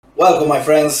Welcome, my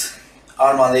friends.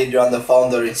 I'm Adrian, the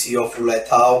founder and CEO of Roulette,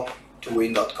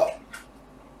 howtowin.com.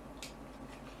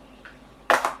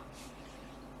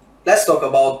 Let's talk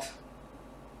about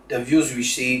the views we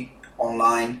see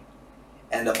online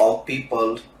and about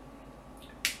people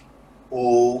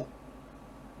who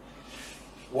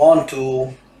want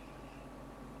to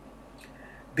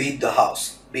beat the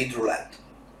house, beat roulette.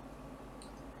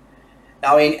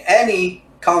 Now, in any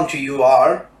country you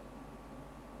are,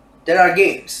 there are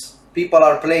games. People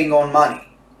are playing on money.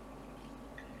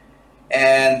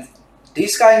 And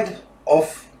this kind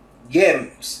of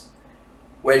games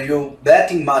where you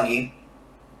betting money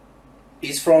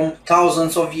is from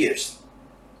thousands of years.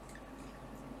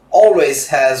 Always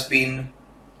has been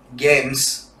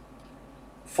games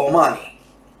for money.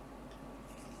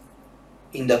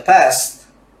 In the past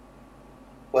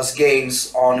was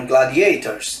games on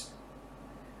gladiators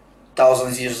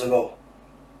thousands of years ago.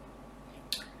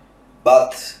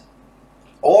 But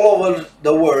all over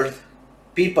the world,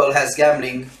 people has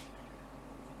gambling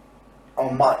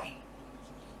on money.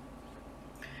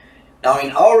 Now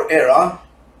in our era,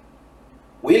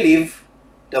 we live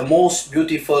the most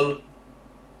beautiful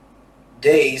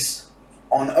days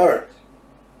on earth.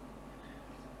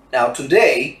 Now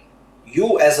today,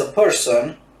 you as a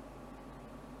person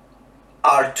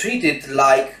are treated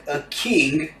like a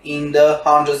king in the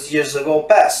hundreds years ago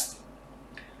past.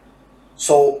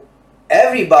 So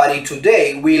everybody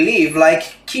today, we live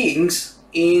like kings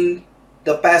in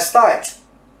the past times.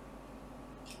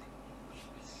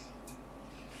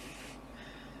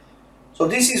 So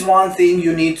this is one thing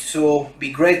you need to be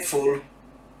grateful,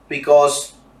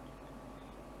 because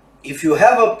if you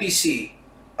have a PC,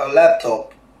 a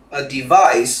laptop, a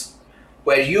device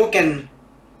where you can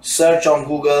search on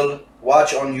Google,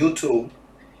 watch on YouTube,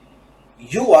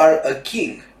 you are a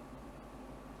king.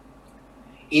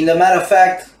 In the matter of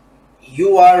fact,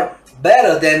 you are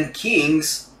better than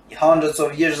kings hundreds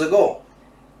of years ago.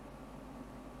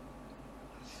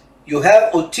 You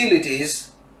have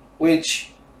utilities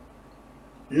which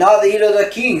not even the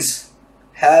kings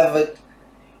have it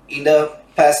in the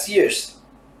past years.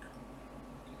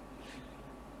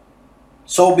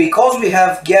 So because we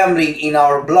have gambling in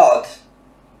our blood,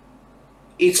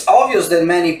 it's obvious that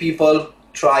many people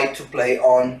try to play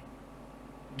on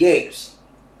games.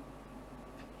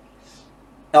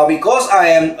 Now, because I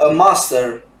am a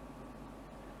master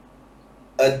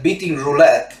at beating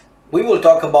roulette, we will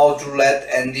talk about roulette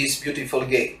and this beautiful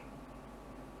game.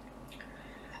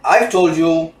 I've told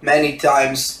you many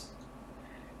times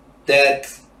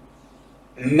that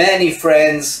many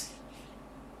friends,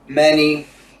 many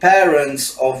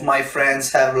parents of my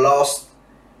friends have lost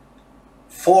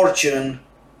fortune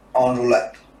on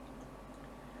roulette.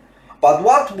 But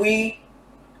what we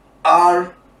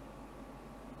are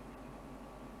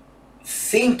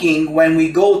thinking when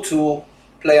we go to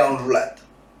play on roulette.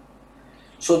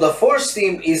 So the first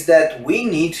thing is that we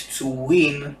need to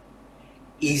win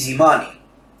easy money.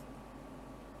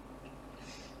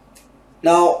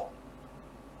 Now,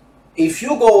 if you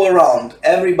go around,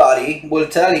 everybody will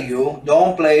tell you,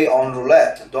 don't play on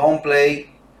roulette, don't play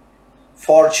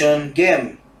fortune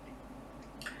game,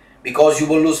 because you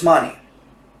will lose money.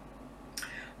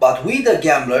 But we, the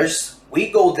gamblers, we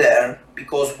go there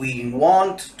because we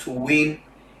want to win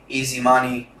easy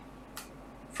money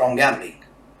from gambling.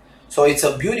 So it's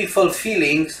a beautiful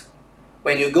feeling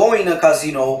when you go in a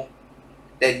casino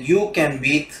that you can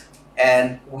beat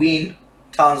and win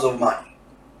tons of money.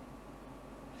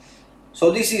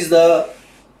 So this is the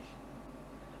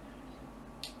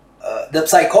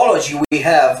psychology we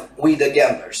have with the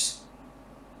gamblers.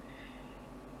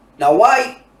 Now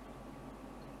why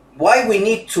we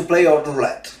need to play on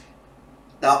roulette?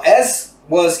 Now, as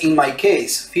was in my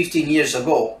case 15 years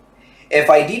ago, if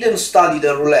I didn't study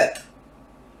the roulette,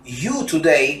 you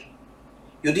today,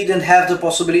 you didn't have the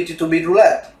possibility to beat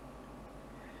roulette.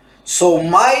 So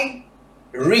my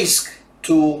risk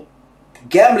to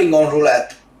gambling on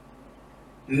roulette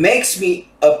makes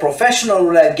me a professional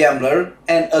roulette gambler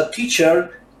and a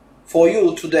teacher for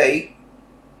you today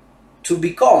to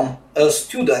become a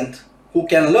student who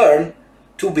can learn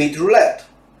to beat roulette.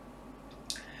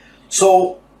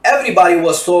 So everybody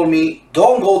was told me,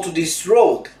 don't go to this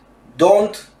road,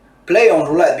 don't play on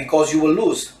roulette because you will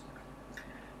lose.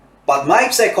 But my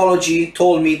psychology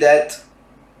told me that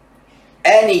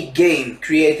any game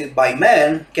created by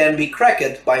man can be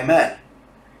cracked by man.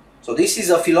 So this is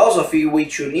a philosophy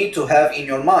which you need to have in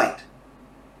your mind.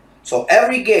 So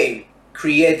every game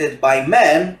created by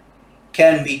man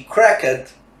can be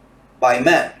cracked by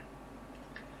man.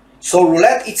 So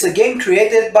roulette, it's a game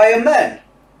created by a man,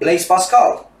 Blaise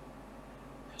Pascal.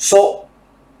 So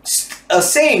a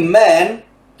same man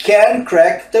can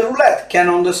crack the roulette, can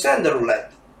understand the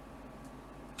roulette.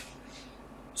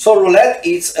 So roulette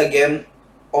is a game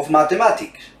of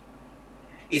mathematics.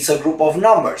 It's a group of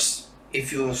numbers.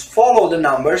 If you follow the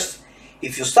numbers,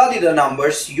 if you study the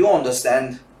numbers, you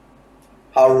understand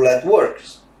how roulette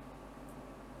works.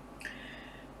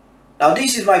 Now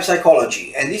this is my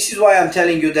psychology, and this is why I'm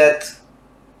telling you that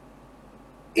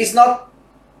it's not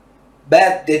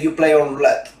bad that you play on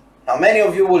roulette. Now many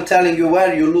of you will telling you,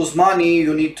 well, you lose money,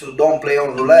 you need to don't play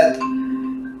on roulette.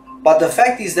 But the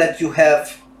fact is that you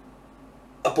have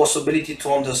a possibility to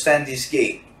understand this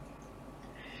game.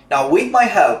 Now with my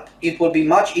help, it will be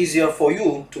much easier for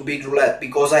you to beat roulette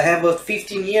because I have a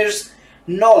 15 years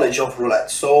knowledge of roulette.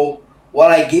 So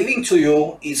what I'm giving to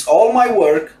you is all my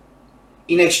work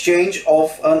in exchange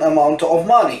of an amount of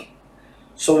money.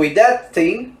 So with that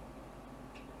thing,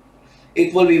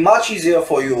 it will be much easier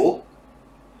for you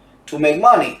to make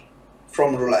money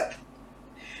from roulette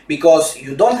because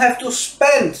you don't have to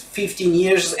spend 15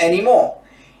 years anymore.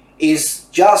 It's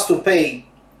just to pay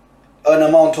an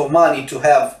amount of money to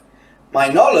have my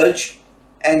knowledge,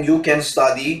 and you can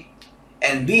study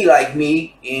and be like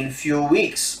me in few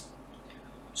weeks.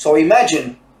 So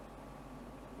imagine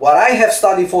what I have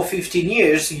studied for 15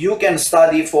 years, you can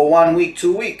study for 1 week,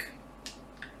 2 weeks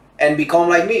and become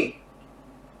like me,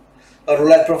 a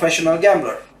roulette professional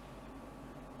gambler.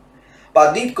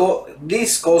 But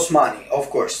this costs money, of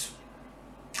course.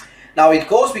 Now it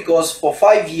costs because for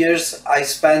 5 years I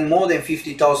spent more than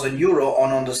 50,000 euro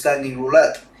on understanding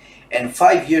roulette and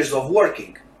 5 years of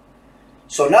working.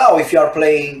 So now if you are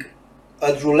playing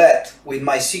at roulette with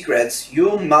my secrets,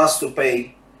 you must to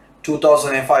pay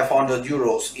 2,500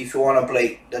 euros if you want to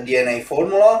play the DNA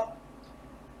formula,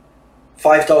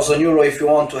 5,000 euro if you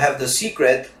want to have the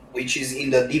secret, which is in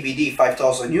the DVD,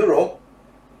 5,000 euro,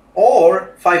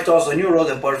 or 5,000 euro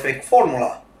the perfect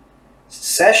formula.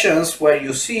 Sessions where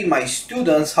you see my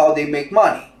students how they make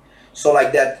money. So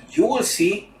like that you will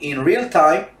see in real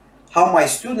time how my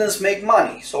students make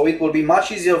money. So it will be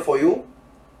much easier for you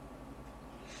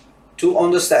to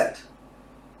understand.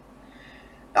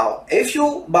 Now if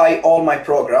you buy all my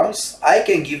programs, I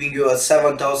can giving you a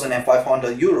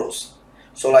 7,500 euros.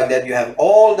 So like that you have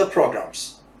all the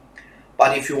programs.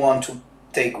 But if you want to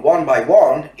take one by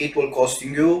one, it will cost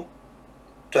you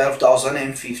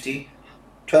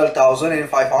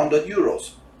 12,500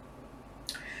 euros.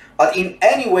 But in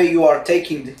any way you are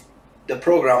taking the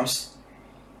programs,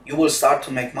 you will start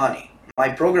to make money. My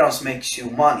programs makes you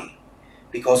money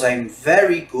because I'm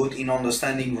very good in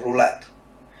understanding roulette.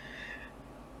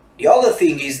 The other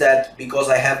thing is that because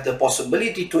I have the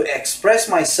possibility to express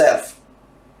myself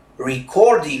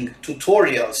recording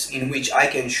tutorials in which I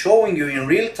can showing you in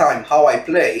real time how I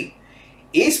play,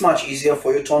 is much easier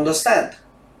for you to understand.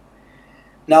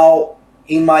 Now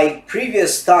in my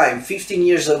previous time, 15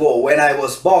 years ago, when I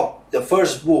was bought the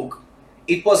first book,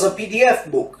 it was a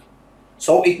PDF book.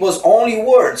 So it was only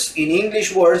words, in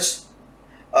English words.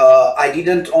 I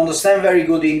didn't understand very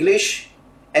good English,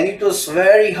 and it was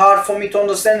very hard for me to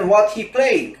understand what he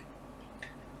playing.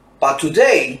 But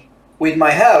today, with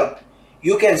my help,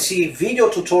 you can see video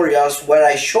tutorials where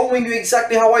I showing you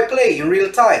exactly how I play in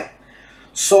real time.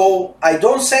 So I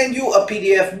don't send you a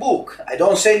PDF book, I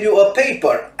don't send you a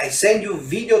paper, I send you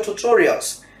video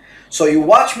tutorials. So you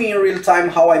watch me in real time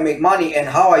how I make money and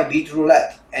how I beat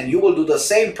roulette, and you will do the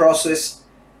same process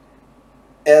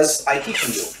as I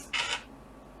teaching you.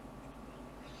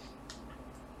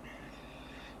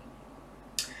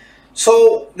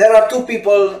 So there are two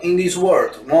people in this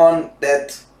world. One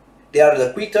that they are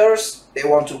the quitters, they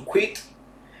want to quit,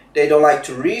 they don't like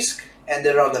to risk, and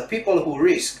there are the people who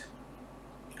risk.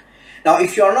 Now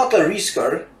if you are not a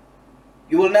risker,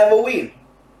 you will never win,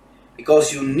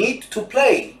 because you need to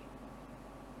play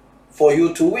for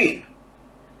you to win.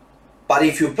 But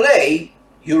if you play,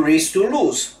 you risk to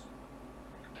lose.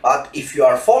 But if you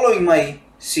are following my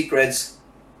secrets,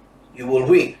 you will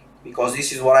win, because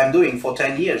this is what I'm doing for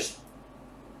 10 years.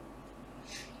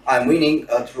 I'm winning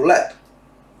at roulette.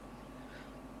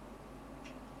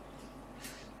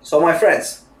 So my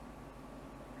friends,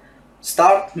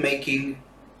 start making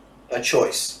a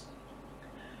choice.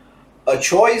 A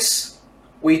choice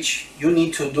which you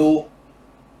need to do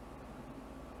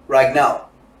right now.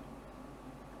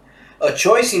 A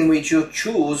choice in which you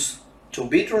choose to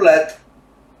beat roulette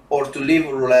or to leave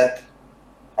roulette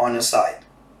on the side.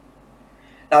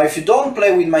 Now if you don't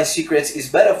play with my secrets, it's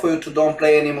better for you to don't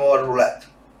play anymore roulette.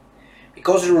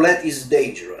 Because roulette is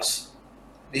dangerous.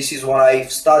 This is what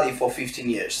I've studied for 15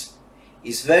 years.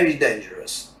 It's very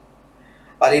dangerous.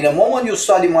 But in the moment you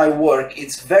study my work,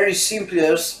 it's very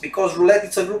simple because roulette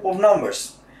is a group of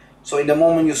numbers. So in the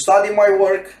moment you study my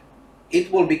work,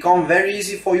 it will become very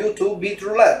easy for you to beat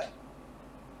roulette.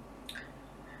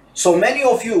 So many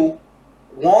of you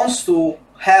wants to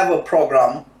have a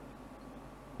program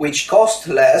which costs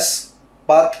less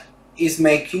but is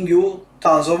making you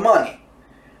tons of money.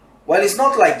 Well, it's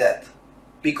not like that,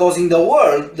 because in the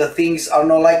world the things are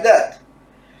not like that.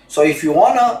 So if you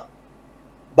wanna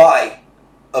buy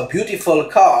a beautiful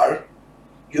car,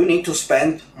 you need to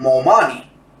spend more money.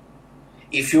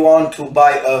 If you want to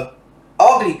buy a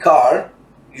ugly car,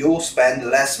 you spend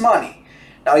less money.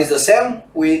 Now it's the same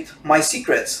with my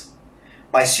secrets.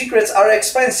 My secrets are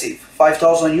expensive.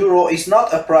 5,000 euro is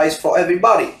not a price for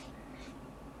everybody.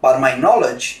 But my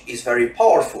knowledge is very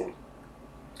powerful.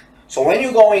 So when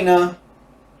you go in a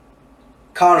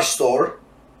car store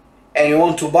and you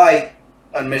want to buy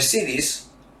a Mercedes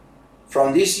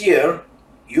from this year,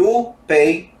 you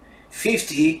pay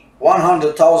 50,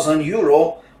 100,000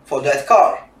 euro for that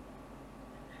car.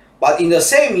 But in the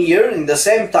same year, in the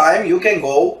same time, you can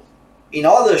go in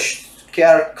other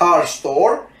car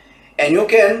store and you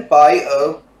can buy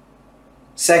a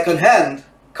second-hand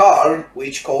car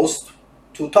which costs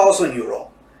 2,000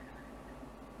 euro.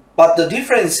 But the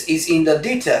difference is in the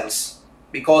details,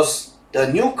 because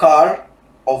the new car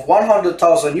of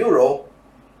 100,000 euro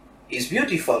is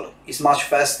beautiful, it's much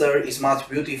faster, it's much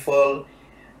beautiful,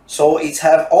 so it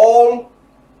have all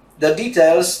the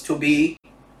details to be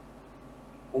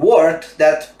worth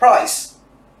that price.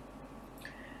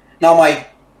 Now my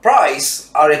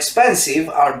price are expensive,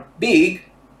 are big,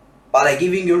 but I'm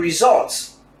giving you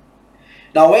results.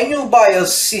 Now when you buy a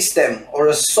system or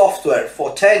a software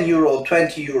for 10 euro,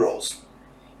 20 euros,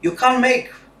 you can't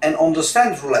make and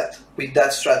understand roulette with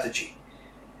that strategy.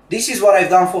 This is what I've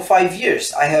done for 5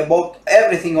 years. I have bought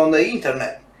everything on the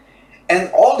internet and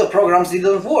all the programs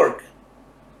didn't work.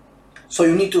 So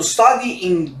you need to study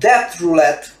in depth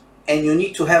roulette and you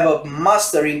need to have a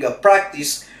mastering, a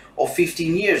practice of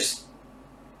 15 years.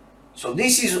 So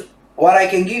this is what I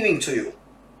can give to you.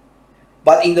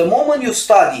 But in the moment you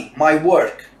study my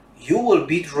work, you will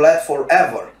beat roulette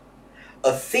forever.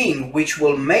 A thing which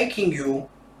will making you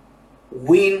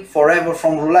win forever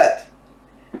from roulette.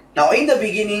 Now in the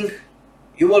beginning,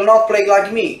 you will not play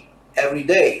like me every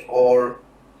day or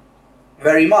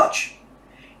very much.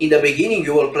 In the beginning,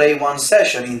 you will play one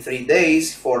session in 3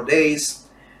 days, 4 days.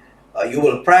 You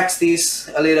will practice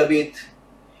a little bit.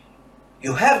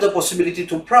 You have the possibility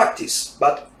to practice,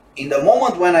 but in the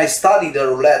moment when I studied the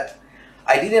roulette,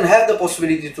 I didn't have the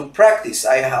possibility to practice.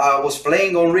 I was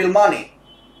playing on real money.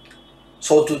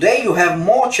 So today you have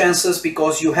more chances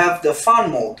because you have the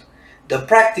fun mode, the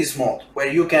practice mode,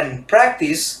 where you can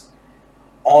practice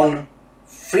on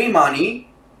free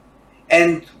money,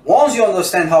 and once you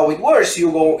understand how it works,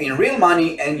 you go in real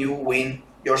money and you win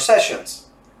your sessions.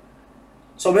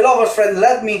 So beloved friend,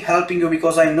 let me helping you,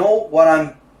 because I know what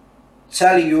I'm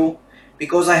telling you,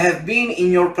 because I have been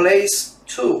in your place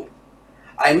too.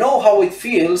 I know how it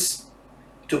feels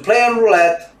to play on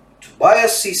roulette, to buy a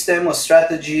system, a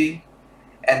strategy,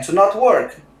 and to not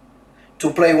work.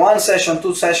 To play 1 session,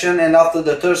 2 sessions, and after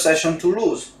the 3rd session to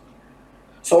lose.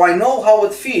 So I know how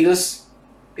it feels,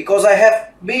 because I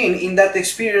have been in that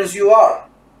experience you are.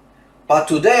 But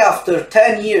today, after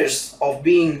 10 years of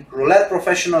being roulette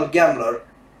professional gambler,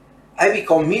 I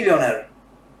become millionaire.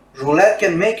 Roulette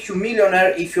can make you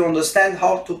millionaire if you understand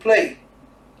how to play.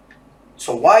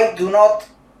 So why do not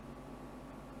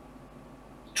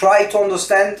try to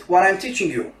understand what I'm teaching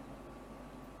you?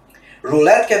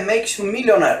 Roulette can make you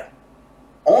millionaire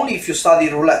only if you study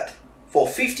roulette for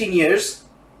 15 years,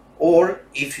 or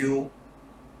if you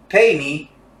pay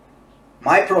me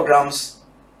my programs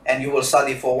and you will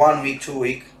study for 1 week, 2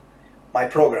 weeks my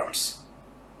programs.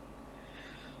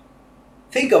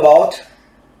 Think about,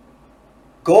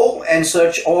 go and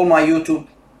search all my YouTube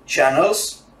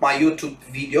channels, my YouTube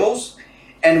videos,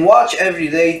 and watch every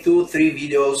day 2-3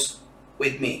 videos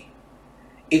with me.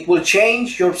 It will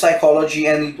change your psychology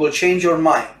and it will change your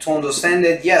mind to understand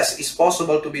that yes, it's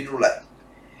possible to beat roulette.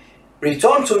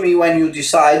 Return to me when you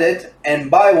decided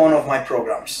and buy one of my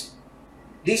programs.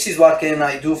 This is what can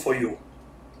I do for you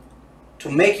to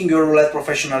making you a roulette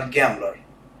professional gambler.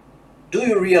 Do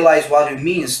you realize what it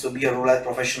means to be a roulette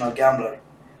professional gambler?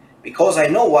 Because I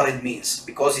know what it means,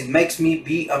 because it makes me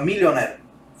be a millionaire,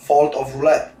 fault of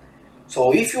roulette.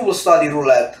 So if you will study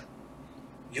roulette,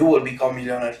 you will become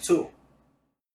millionaire too.